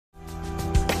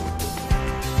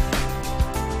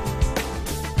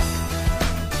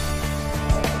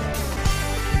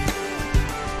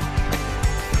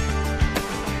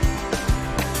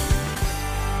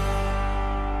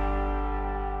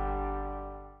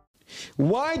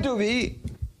Why do we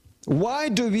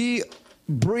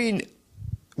bring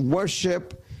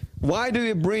worship? Why do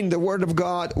we bring the Word of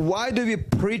God? Why do we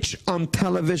preach on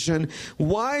television?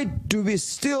 Why do we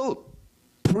still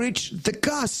preach the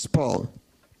gospel?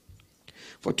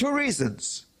 For two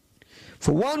reasons.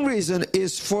 For one reason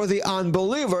is for the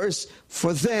unbelievers,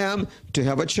 for them to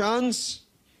have a chance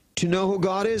to know who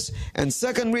God is. And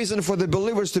second reason, for the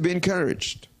believers to be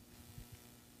encouraged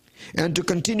and to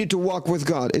continue to walk with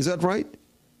God. Is that right?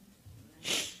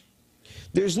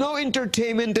 There's no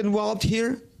entertainment involved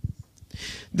here.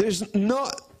 There's no,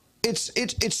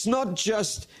 it's not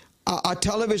just a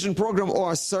television program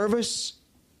or a service.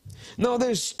 No,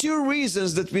 there's two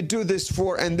reasons that we do this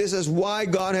for, and this is why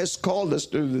God has called us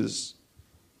to do this.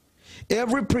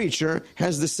 Every preacher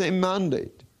has the same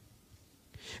mandate.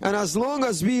 And as long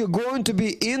as we are going to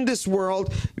be in this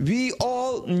world, we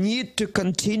all need to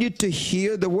continue to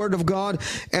hear the Word of God.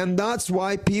 And that's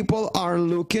why people are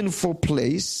looking for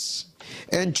place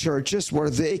and churches where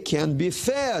they can be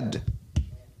fed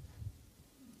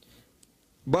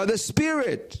by the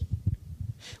Spirit.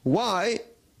 Why?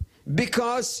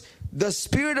 Because the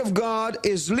Spirit of God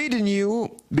is leading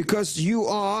you, because you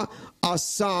are a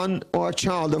son or a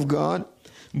child of God,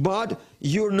 but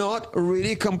you're not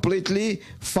really completely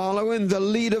following the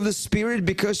lead of the Spirit,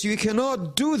 because you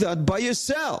cannot do that by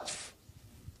yourself.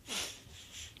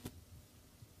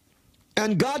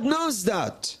 And God knows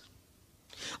that.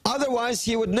 Otherwise,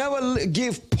 He would never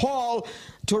give Paul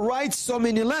to write so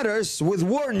many letters with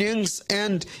warnings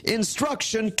and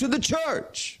instruction to the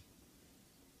church.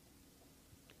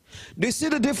 Do you see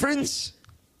the difference?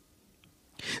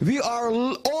 We are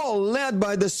all led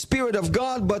by the Spirit of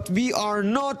God, but we are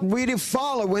not really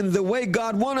following the way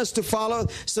God wants us to follow,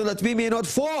 so that we may not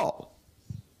fall.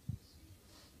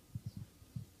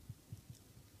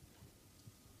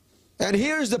 And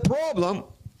here's the problem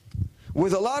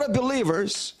with a lot of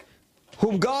believers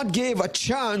whom God gave a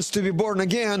chance to be born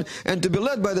again and to be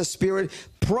led by the Spirit.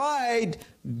 Pride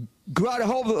got a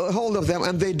hold of them,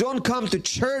 and they don't come to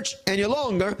church any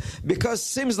longer because it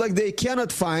seems like they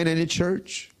cannot find any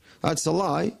church. That's a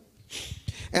lie.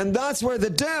 And that's where the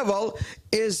devil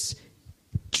is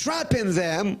trapping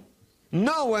them,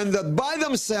 knowing that by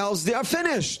themselves they are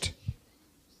finished.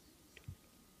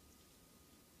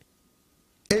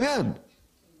 Amen.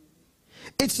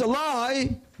 It's a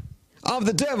lie of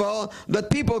the devil that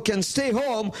people can stay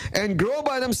home and grow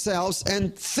by themselves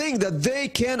and think that they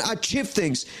can achieve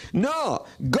things. No,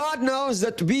 God knows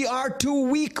that we are too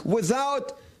weak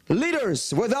without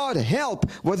leaders, without help,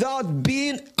 without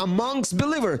being amongst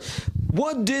believers.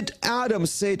 What did Adam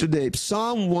say today?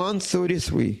 Psalm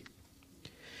 133.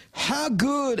 How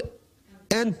good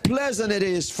and pleasant it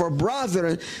is for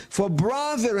brethren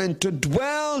to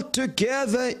dwell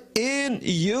together in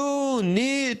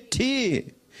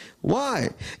unity. Why?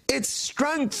 It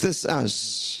strengthens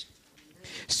us.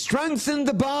 Strengthens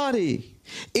the body.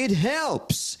 It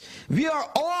helps. We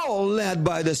are all led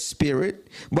by the Spirit,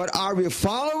 but are we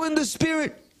following the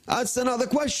Spirit? That's another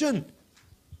question.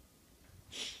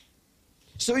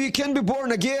 So you can be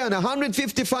born again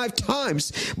 155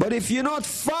 times, but if you're not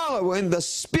following the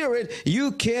Spirit,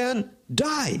 you can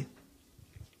die.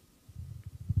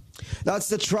 That's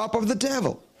the trap of the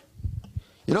devil.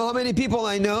 You know how many people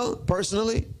I know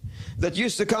personally that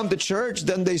used to come to church,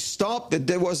 then they stopped, that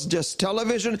there was just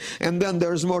television, and then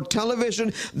there's more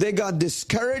television. They got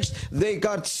discouraged. They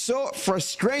got so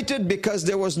frustrated because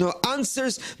there was no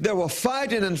answers. They were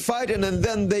fighting, and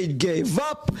then they gave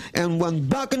up and went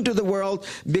back into the world,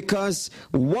 because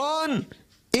one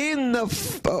in the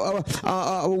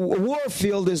war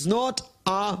field is not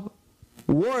a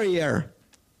warrior.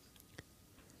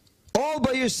 All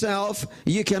by yourself,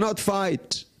 you cannot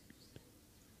fight.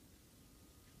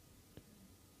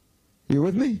 You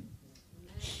with me?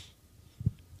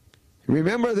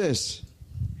 Remember this.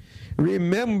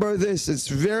 Remember this. It's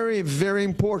very, very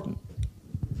important.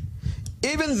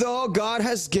 Even though God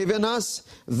has given us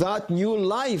that new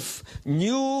life,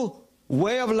 new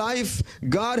way of life,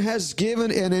 God has given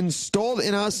and installed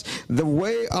in us the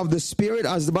way of the Spirit,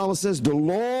 as the Bible says, the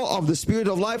law of the Spirit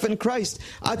of life in Christ.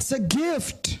 It's a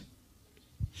gift.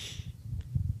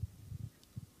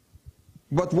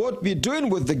 But what we're doing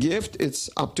with the gift, it's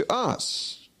up to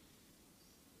us.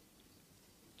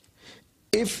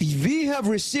 If we have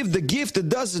received the gift, it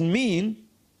doesn't mean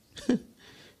we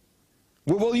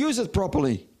will use it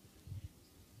properly.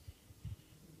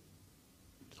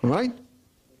 All right?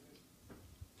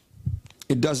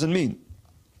 It doesn't mean.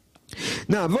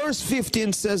 Now, verse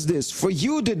 15 says this: "For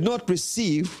you did not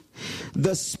receive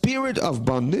the spirit of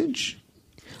bondage,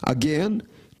 again,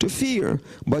 to fear,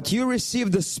 but you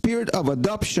received the spirit of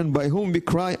adoption by whom we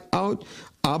cry out,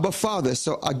 Abba, Father.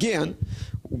 So again,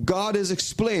 God is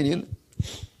explaining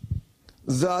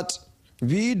that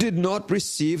we did not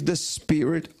receive the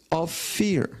spirit of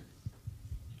fear.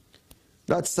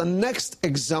 That's the next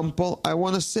example I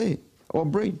want to say or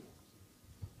bring.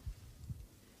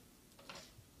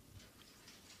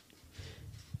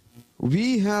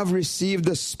 We have received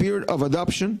the spirit of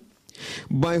adoption,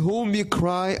 by whom we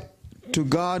cry to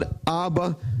God,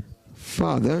 Abba,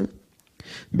 Father,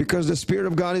 because the Spirit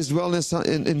of God is dwelling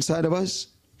inside of us.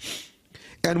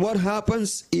 And what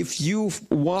happens if you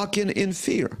walk in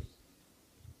fear?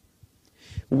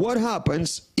 What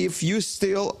happens if you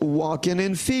still walking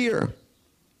in fear?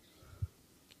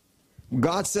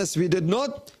 God says we did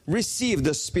not receive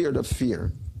the spirit of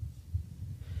fear.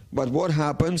 But what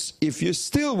happens if you're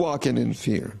still walking in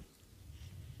fear?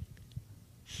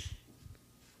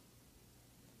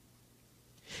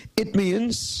 It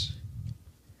means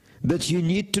that you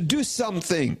need to do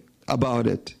something about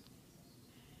it.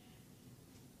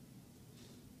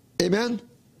 Amen?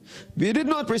 We did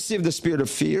not receive the spirit of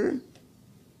fear.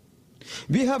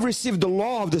 We have received the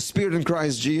law of the Spirit in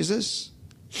Christ Jesus.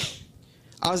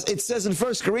 As it says in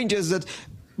 1 Corinthians that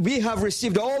we have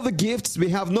received all the gifts, we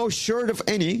have no short of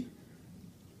any.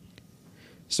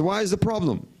 So why is the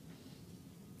problem?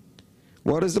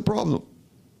 What is the problem?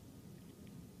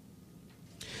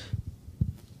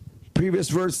 Previous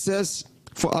verse says,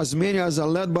 for as many as are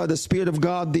led by the Spirit of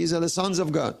God, these are the sons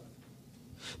of God.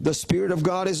 The Spirit of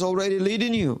God is already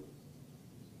leading you.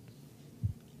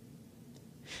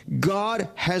 God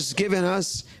has given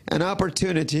us an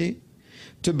opportunity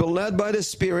to be led by the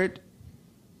Spirit,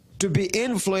 to be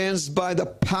influenced by the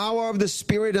power of the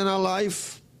Spirit in our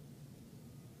life,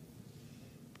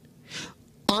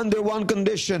 under one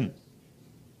condition: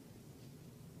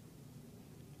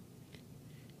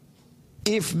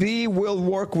 if we will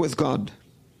work with God.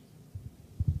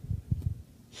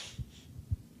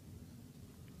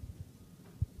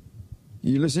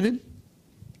 You listening?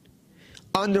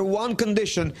 Under one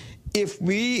condition: if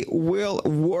we will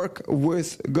work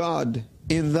with God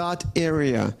in that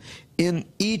area, in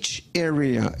each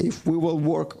area, if we will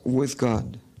work with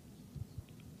God.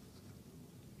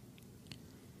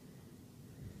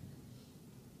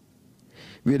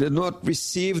 We did not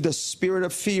receive the spirit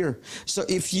of fear. So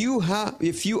if you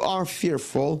are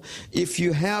fearful, if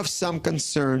you have some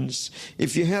concerns,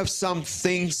 if you have some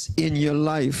things in your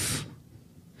life,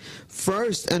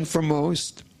 first and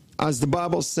foremost, as the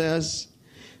Bible says,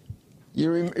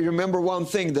 you remember one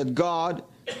thing, that God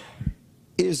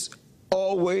is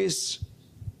always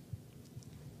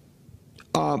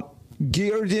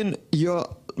gearing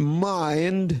your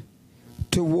mind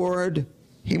toward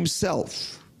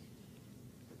Himself.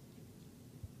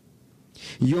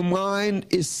 Your mind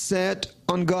is set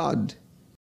on God.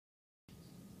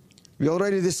 We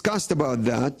already discussed about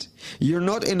that. You're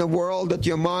not in a world that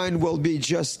your mind will be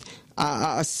just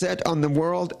set on the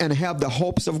world and have the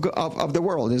hopes of the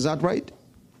world. Is that right?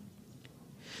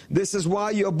 This is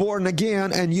why you're born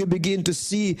again, and you begin to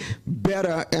see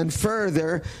better and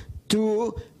further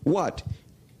to what?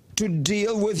 To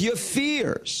deal with your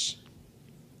fears.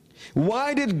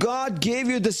 Why did God give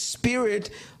you the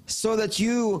Spirit so that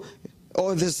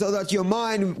so that your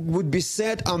mind would be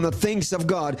set on the things of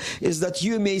God? Is that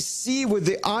you may see with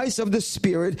the eyes of the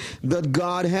Spirit that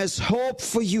God has hope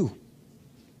for you,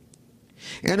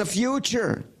 and a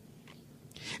future,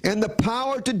 and the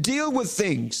power to deal with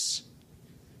things.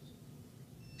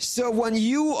 So when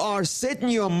you are setting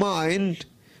your mind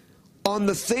on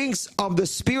the things of the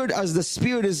Spirit as the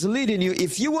Spirit is leading you,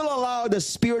 if you will allow the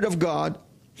Spirit of God,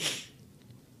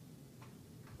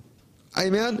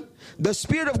 amen, the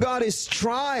Spirit of God is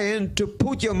trying to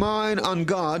put your mind on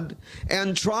God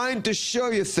and trying to show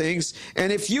you things.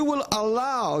 And if you will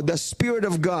allow the Spirit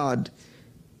of God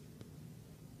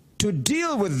to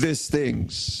deal with these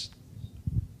things,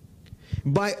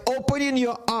 by opening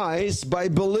your eyes, by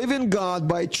believing God,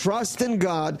 by trusting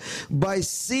God, by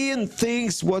seeing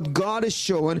things what God is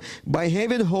showing, by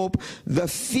having hope, the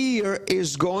fear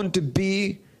is going to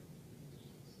be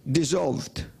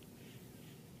dissolved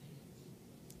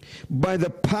by the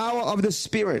power of the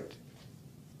Spirit.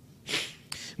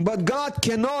 But God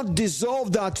cannot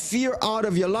dissolve that fear out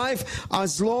of your life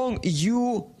as long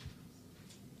you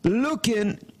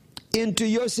looking into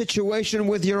your situation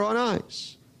with your own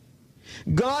eyes.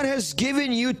 God has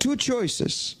given you two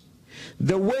choices: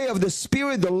 the way of the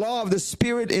Spirit, the law of the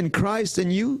Spirit in Christ in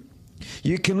you.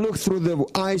 You can look through the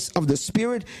eyes of the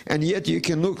Spirit, and yet you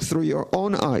can look through your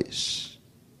own eyes.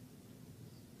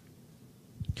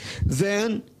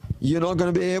 Then you're not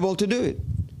going to be able to do it.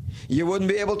 You wouldn't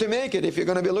be able to make it if you're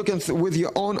going to be looking with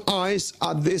your own eyes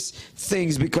at these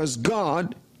things, because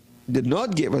God did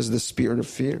not give us the spirit of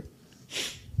fear.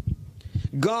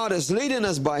 God is leading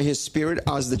us by His Spirit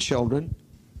as the children.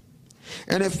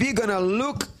 And if we're going to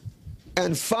look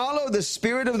and follow the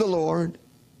Spirit of the Lord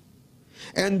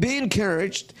and be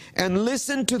encouraged and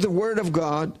listen to the Word of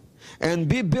God and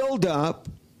be built up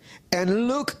and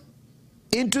look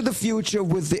into the future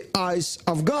with the eyes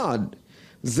of God,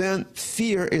 then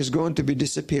fear is going to be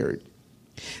disappeared.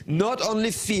 Not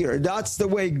only fear, that's the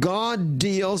way God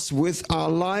deals with our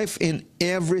life in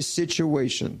every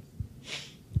situation.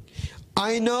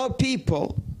 I know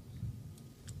people,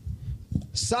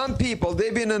 some people,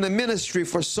 they've been in a ministry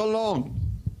for so long.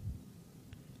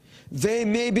 They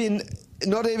may be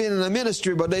not even in a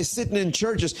ministry, but they're sitting in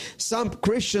churches. Some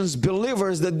Christians,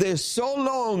 believers, that they so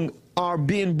long are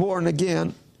being born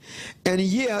again, and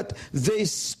yet they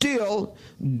still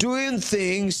doing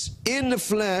things in the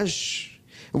flesh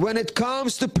when it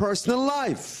comes to personal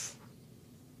life.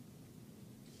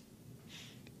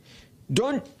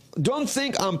 Don't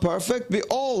think I'm perfect. We're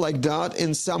all like that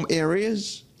in some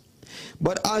areas.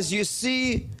 But as you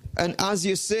see and as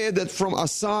you say that from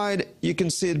aside, you can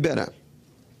see it better.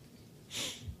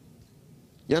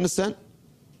 You understand?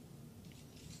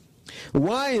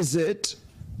 Why is it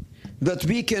that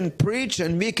we can preach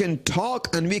and we can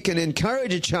talk and we can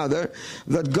encourage each other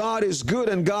that God is good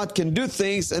and God can do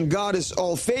things and God is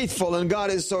all faithful and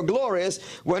God is so glorious,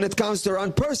 when it comes to our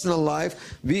own personal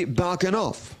life, we backing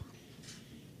off?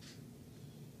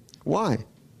 Why?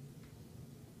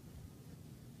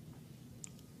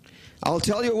 I'll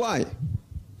tell you why.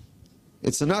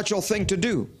 It's a natural thing to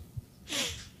do.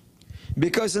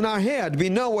 Because in our head, we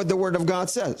know what the Word of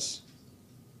God says.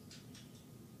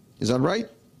 Is that right?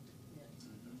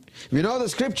 We know the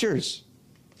Scriptures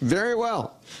very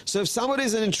well. So if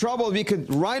somebody's in trouble, we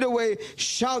could right away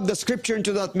shout the Scripture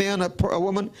into that man or a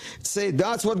woman, say,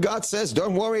 that's what God says,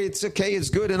 don't worry, it's okay, it's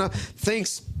good enough.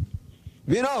 Things,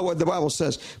 we know what the Bible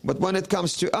says. But when it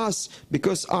comes to us,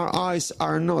 because our eyes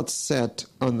are not set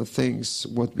on the things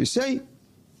what we say,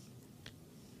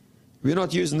 we're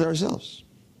not using it ourselves.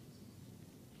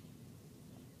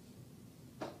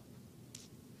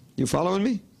 You following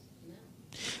me?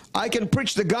 I can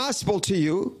preach the gospel to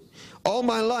you all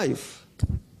my life.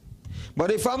 But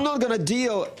if I'm not going to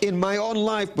deal in my own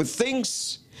life with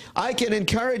things, I can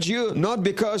encourage you not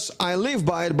because I live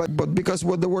by it, but because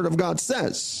what the Word of God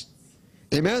says.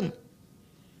 Amen?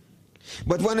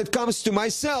 But when it comes to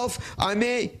myself, I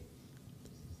may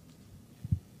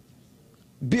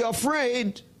be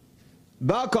afraid,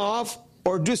 back off,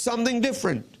 or do something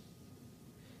different.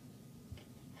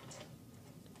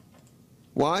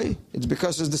 Why? It's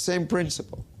because it's the same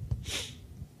principle.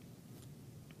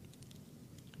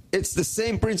 It's the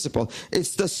same principle.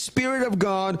 It's the Spirit of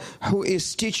God who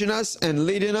is teaching us and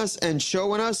leading us and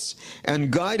showing us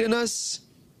and guiding us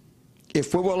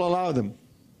if we will allow them.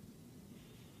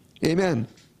 Amen.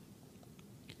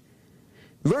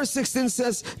 Verse 16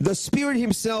 says, the Spirit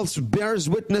Himself bears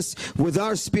witness with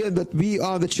our spirit that we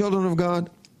are the children of God.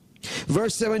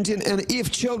 Verse 17, and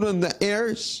if children, the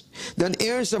heirs, then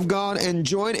heirs of God and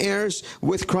joint heirs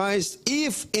with Christ,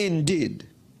 if indeed.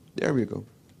 There we go.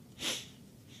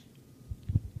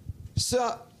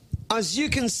 So, as you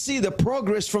can see the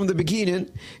progress from the beginning,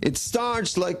 it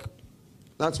starts like,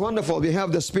 that's wonderful. We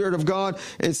have the Spirit of God.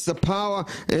 It's the power.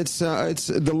 It's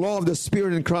the law of the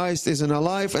Spirit in Christ is in our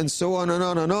life, and so on and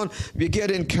on and on. We get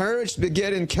encouraged. We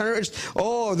get encouraged.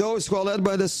 Oh, those who are led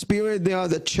by the Spirit, they are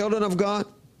the children of God.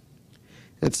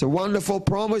 It's a wonderful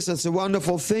promise. It's a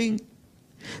wonderful thing.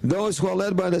 Those who are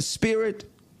led by the Spirit,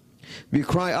 we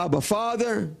cry, Abba,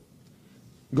 Father.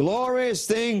 Glorious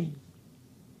thing.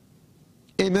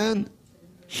 Amen.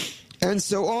 And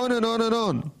so on and on and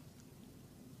on.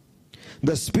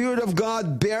 The Spirit of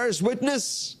God bears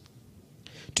witness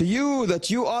to you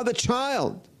that you are the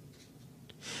child.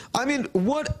 I mean,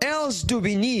 what else do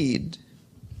we need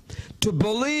to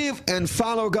believe and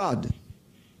follow God?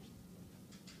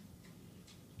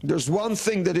 There's one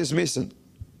thing that is missing.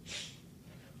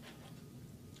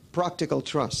 Practical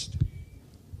trust.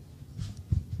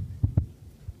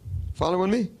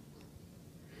 Following me?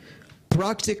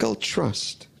 Practical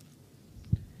trust.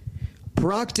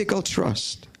 Practical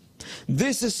trust.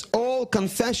 This is all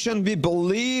confession. We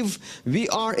believe. We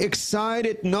are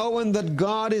excited knowing that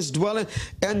God is dwelling.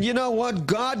 And you know what?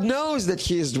 God knows that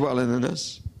He is dwelling in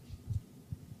us.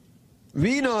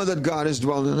 We know that God is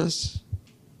dwelling in us.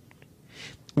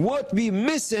 What we're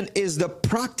missing is the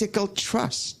practical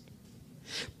trust.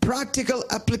 Practical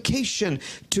application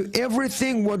to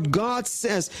everything what God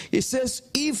says. He says,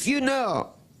 if you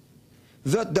know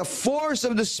that the force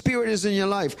of the Spirit is in your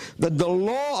life, that the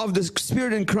law of the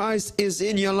Spirit in Christ is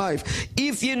in your life,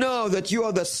 if you know that you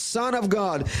are the Son of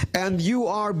God and you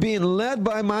are being led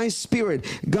by my Spirit,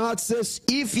 God says,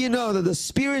 if you know that the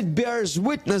Spirit bears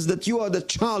witness that you are the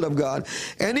child of God,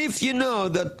 and if you know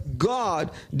that God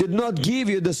did not give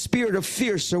you the spirit of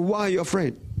fear, so why are you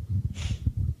afraid?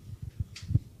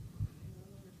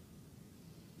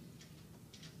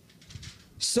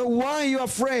 So why are you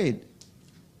afraid?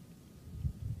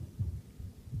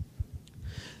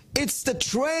 It's the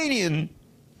training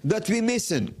that we're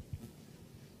missing.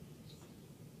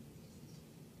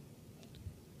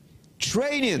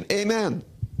 Training, amen.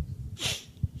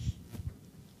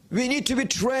 We need to be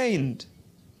trained.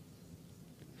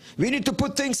 We need to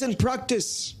put things in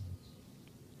practice.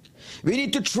 We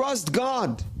need to trust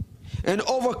God and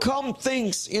overcome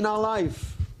things in our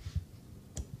life.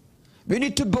 We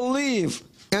need to believe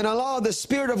and allow the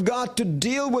Spirit of God to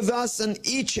deal with us in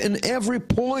each and every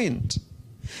point.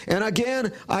 And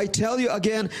again, I tell you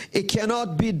again, it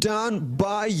cannot be done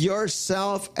by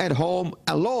yourself at home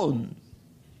alone.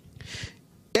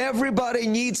 Everybody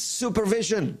needs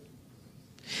supervision.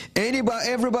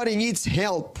 Everybody needs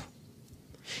help.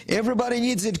 Everybody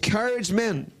needs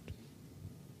encouragement.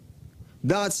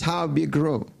 That's how we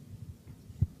grow.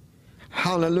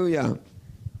 Hallelujah.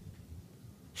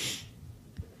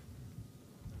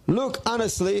 Look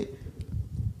honestly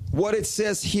what it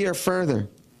says here further.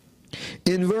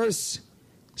 In verse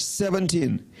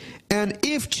 17, and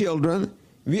if children,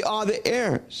 we are the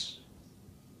heirs.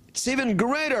 It's even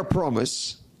greater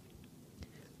promise.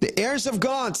 The heirs of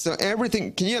God. So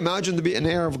everything, can you imagine to be an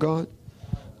heir of God?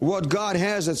 What God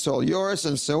has, it's all yours,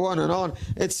 and so on and on.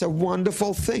 It's a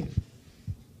wonderful thing.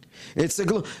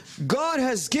 God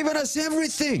has given us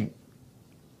everything.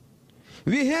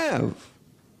 We have.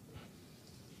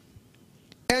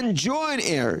 And join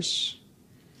heirs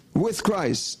with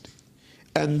Christ.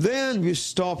 And then we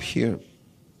stop here.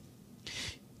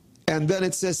 And then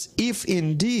it says, if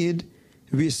indeed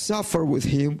we suffer with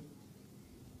him,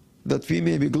 that we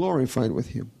may be glorified with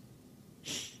him.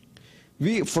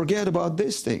 We forget about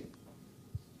this thing.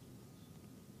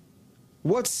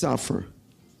 What suffer?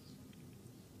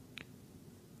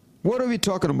 What are we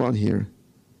talking about here?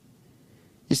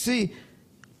 You see,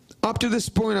 up to this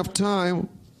point of time,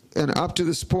 and up to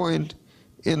this point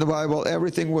in the Bible,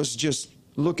 everything was just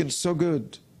looking so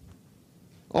good.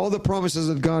 All the promises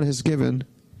that God has given.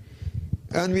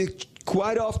 And we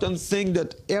quite often think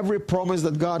that every promise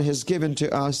that God has given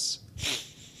to us,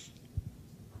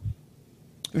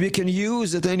 we can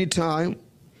use at any time.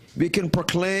 We can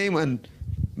proclaim and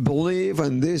believe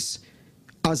in this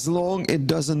as long it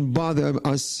doesn't bother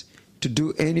us to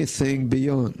do anything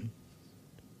beyond.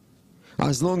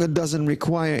 As long it doesn't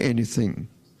require anything.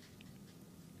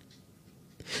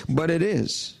 But it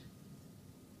is.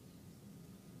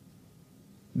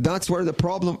 That's where the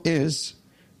problem is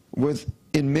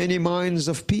in many minds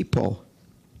of people.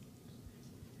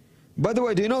 By the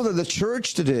way, do you know that the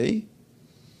church today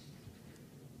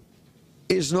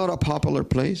is not a popular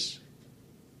place?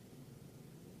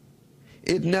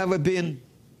 It never been,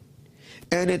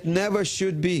 and it never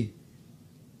should be.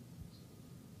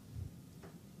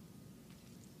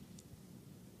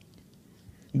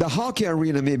 The hockey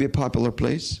arena may be a popular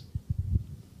place.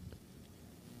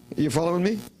 You following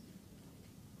me?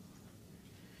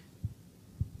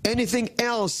 Anything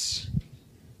else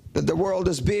that the world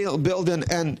is building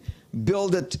and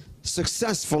build it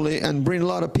successfully and bring a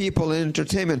lot of people in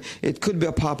entertainment, it could be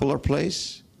a popular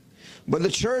place. But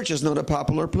the church is not a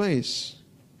popular place.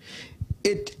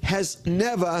 It has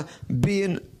never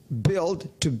been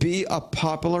built to be a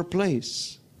popular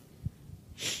place.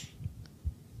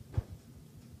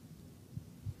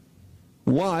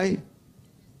 Why?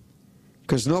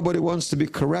 Because nobody wants to be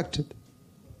corrected.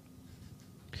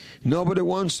 Nobody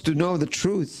wants to know the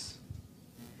truth,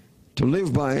 to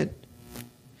live by it.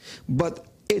 But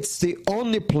it's the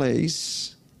only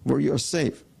place where you're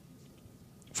safe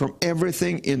from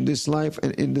everything in this life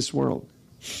and in this world,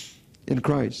 in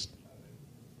Christ.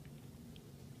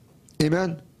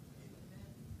 Amen?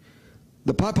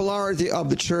 The popularity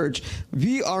of the church,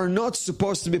 we are not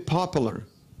supposed to be popular.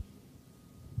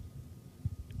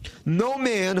 No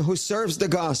man who serves the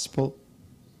gospel,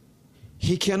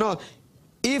 he cannot.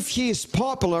 If he is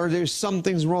popular, there's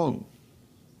something's wrong.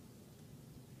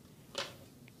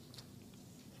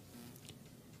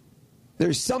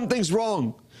 There's something's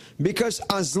wrong. Because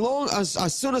as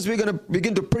soon as we're going to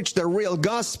begin to preach the real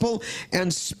gospel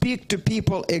and speak to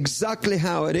people exactly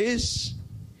how it is,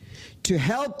 to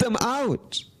help them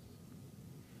out,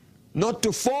 not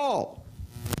to fall,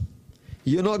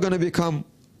 you're not going to become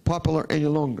popular any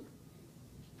longer.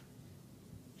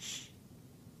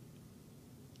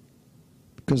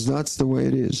 because that's the way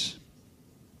it is.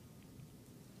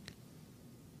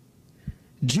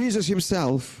 Jesus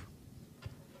himself,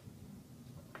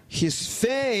 his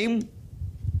fame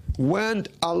went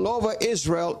all over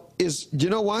Israel. Do you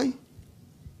know why?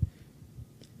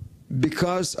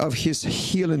 Because of his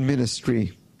healing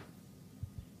ministry.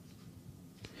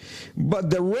 But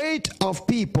the rate of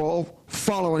people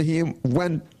following him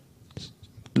went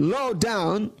low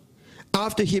down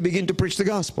after he began to preach the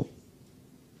gospel.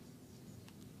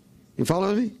 You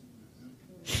follow me?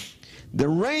 The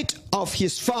rate of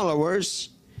his followers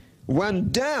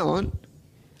went down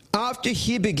after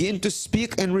he began to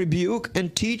speak and rebuke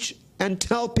and teach and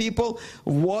tell people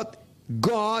what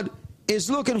God is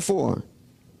looking for.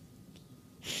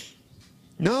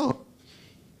 No.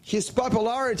 His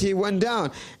popularity went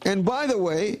down. And by the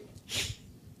way,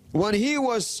 when he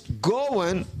was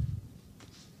going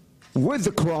with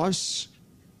the cross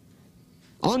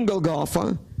on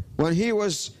Golgotha, when he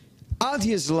was at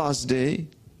his last day,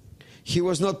 he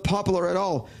was not popular at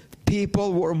all.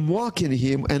 People were mocking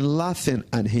him and laughing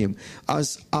at him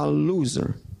as a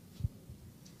loser.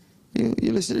 You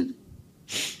listening?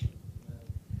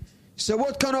 So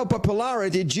what kind of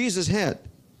popularity Jesus had?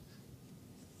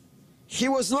 He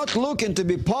was not looking to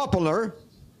be popular.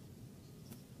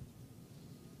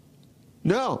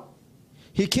 No.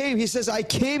 He says, I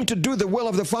came to do the will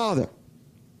of the Father.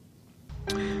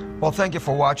 Well, thank you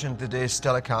for watching today's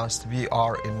telecast. We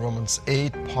are in Romans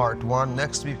 8, part 1.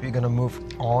 Next week, we're going to move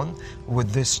on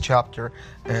with this chapter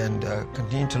and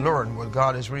continue to learn what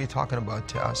God is really talking about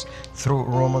to us through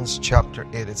Romans chapter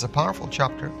 8. It's a powerful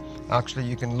chapter. Actually,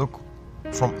 you can look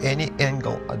from any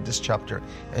angle at this chapter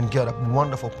and get a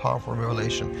wonderful, powerful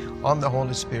revelation on the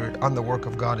Holy Spirit, on the work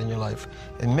of God in your life,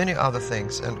 and many other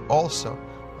things. And also,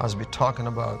 as we're talking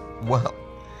about, well,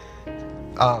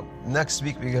 next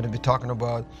week we're going to be talking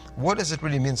about what does it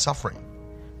really mean, suffering.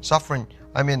 Suffering,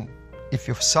 I mean, if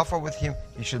you suffer with Him,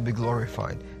 you should be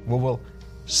glorified. We will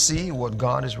see what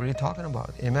God is really talking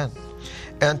about. Amen.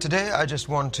 And today I just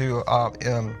want to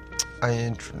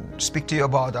speak to you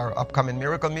about our upcoming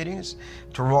miracle meetings.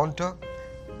 Toronto,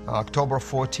 October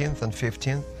 14th and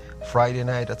 15th, Friday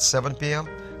night at 7 p.m.,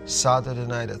 Saturday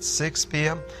night at 6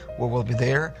 p.m. We will be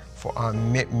there for our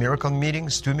miracle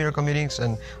meetings, 2 miracle meetings.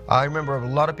 And I remember a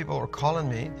lot of people were calling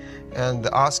me and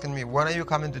asking me, when are you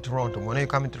coming to Toronto? When are you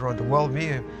coming to Toronto? Well, we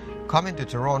are coming to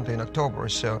Toronto in October.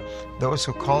 So those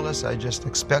who call us, I just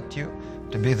expect you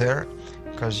to be there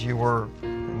because you were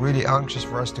really anxious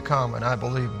for us to come, and I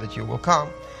believe that you will come.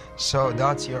 So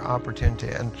that's your opportunity.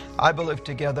 And I believe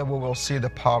together we will see the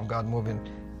power of God moving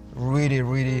really,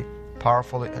 really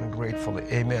powerfully and gratefully.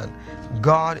 Amen.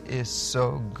 God is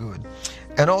so good.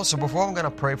 And also, before I'm going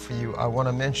to pray for you, I want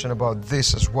to mention about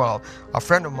this as well. A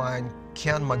friend of mine,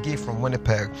 Ken McGee from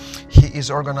Winnipeg, he is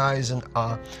organizing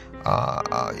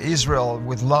Israel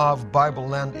with Love Bible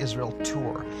Land Israel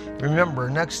Tour. Remember,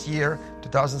 next year,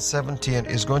 2017,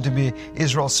 is going to be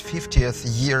Israel's 50th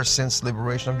year since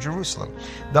liberation of Jerusalem.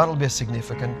 That'll be a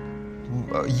significant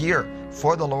year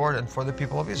for the Lord and for the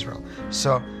people of Israel.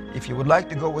 So if you would like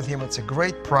to go with him, it's a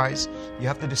great price. You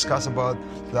have to discuss about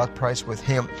that price with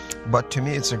him. But to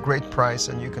me, it's a great price,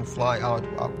 and you can fly out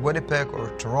of Winnipeg or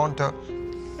Toronto.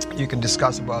 You can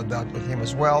discuss about that with him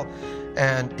as well.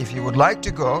 And if you would like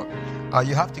to go,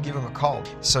 you have to give him a call.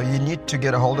 So you need to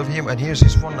get a hold of him. And here's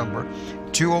his phone number,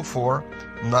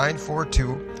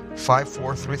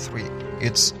 204-942-5433.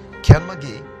 It's Ken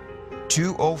McGee,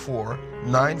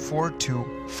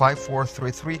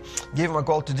 204-942-5433. Give him a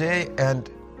call today and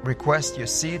request your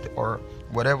seat or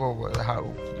whatever,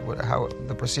 how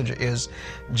the procedure is.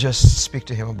 Just speak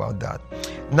to him about that.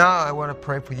 Now I want to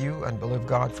pray for you and believe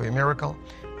God for your miracle.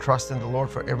 Trust in the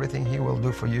Lord for everything He will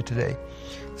do for you today.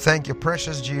 Thank you,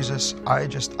 precious Jesus. I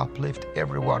just uplift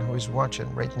everyone who is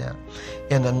watching right now.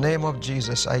 In the name of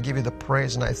Jesus, I give you the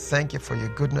praise and I thank you for your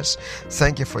goodness.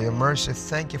 Thank you for your mercy.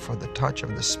 Thank you for the touch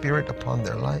of the Spirit upon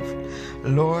their life.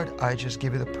 Lord, I just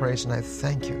give you the praise and I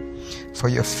thank you for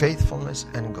your faithfulness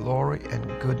and glory and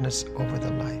goodness over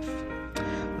their life.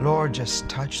 Lord, just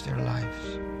touch their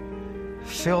lives.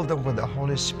 Fill them with the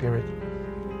Holy Spirit.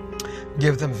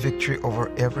 Give them victory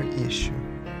over every issue.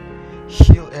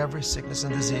 Heal every sickness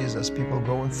and disease as people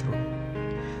going through.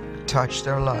 Touch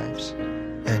their lives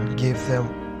and give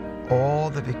them all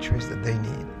the victories that they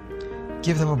need.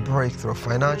 Give them a breakthrough, a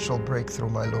financial breakthrough,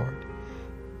 my Lord.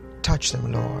 Touch them,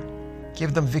 Lord.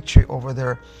 Give them victory over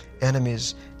their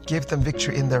enemies. Give them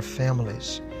victory in their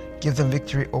families. Give them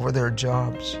victory over their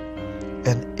jobs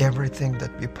and everything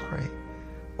that we pray.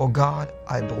 Oh God,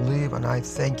 I believe and I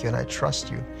thank you and I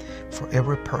trust you for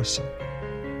every person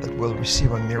that will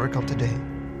receive a miracle today.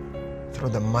 Through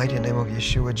the mighty name of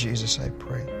Yeshua, Jesus, I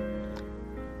pray.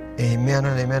 Amen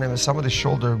and amen. And some of the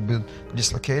shoulder be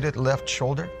dislocated, left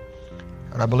shoulder.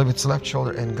 And I believe it's left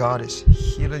shoulder, and God is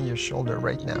healing your shoulder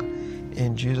right now.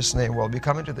 In Jesus' name. We'll be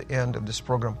coming to the end of this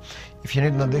program. If you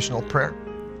need an additional prayer,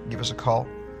 give us a call.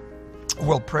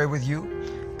 We'll pray with you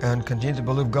and continue to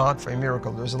believe God for a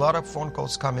miracle. There's a lot of phone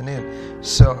calls coming in.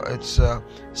 So it's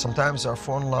sometimes our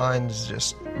phone line is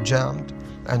just jammed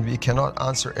and we cannot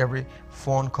answer every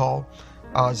phone call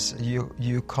as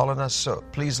you calling us. So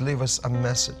please leave us a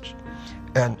message.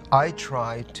 And I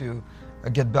try to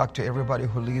get back to everybody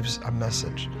who leaves a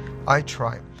message. I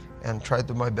try and try to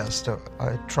do my best. So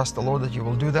I trust the Lord that you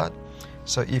will do that.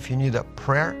 So if you need a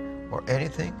prayer or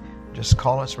anything, just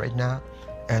call us right now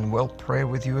and we'll pray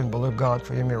with you and believe God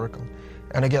for your miracle.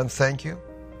 And again, thank you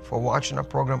for watching our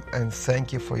program, and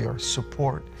thank you for your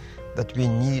support that we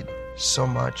need so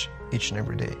much each and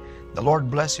every day. The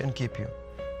Lord bless you and keep you.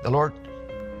 The Lord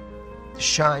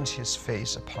shines His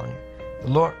face upon you.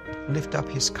 The Lord lift up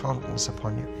His countenance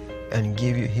upon you and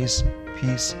give you His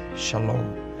peace.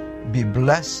 Shalom. Be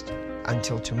blessed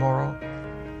until tomorrow.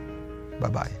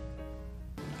 Bye-bye.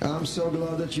 I'm so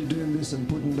glad that you're doing this and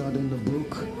putting that in the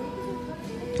book.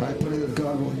 I pray that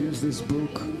God will use this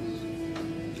book.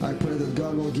 I pray that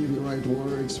God will give you right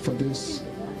words for this.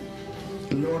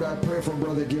 Lord, I pray for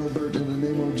Brother Gilbert in the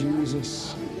name of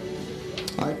Jesus.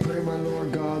 I pray, my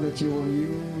Lord God, that you will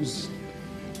use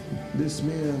this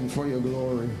man for your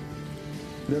glory.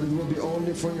 That it will be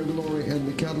only for your glory, and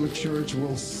the Catholic Church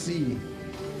will see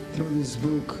through this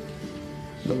book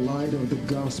the light of the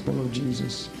gospel of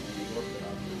Jesus.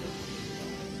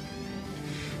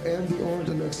 And the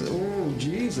Orthodox, oh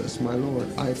Jesus, my Lord,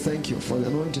 I thank you for the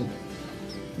anointing.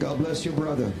 God bless you,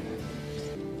 brother.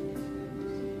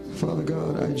 Father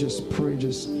God, I just pray,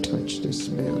 just touch this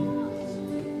man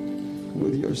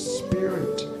with your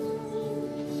spirit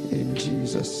in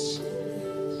Jesus.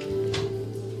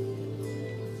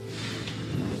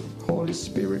 Holy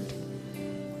Spirit,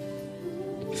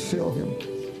 fill him,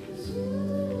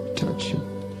 touch him,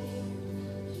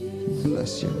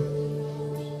 bless him.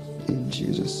 In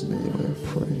Jesus' name I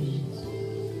pray.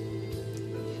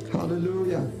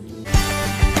 Hallelujah.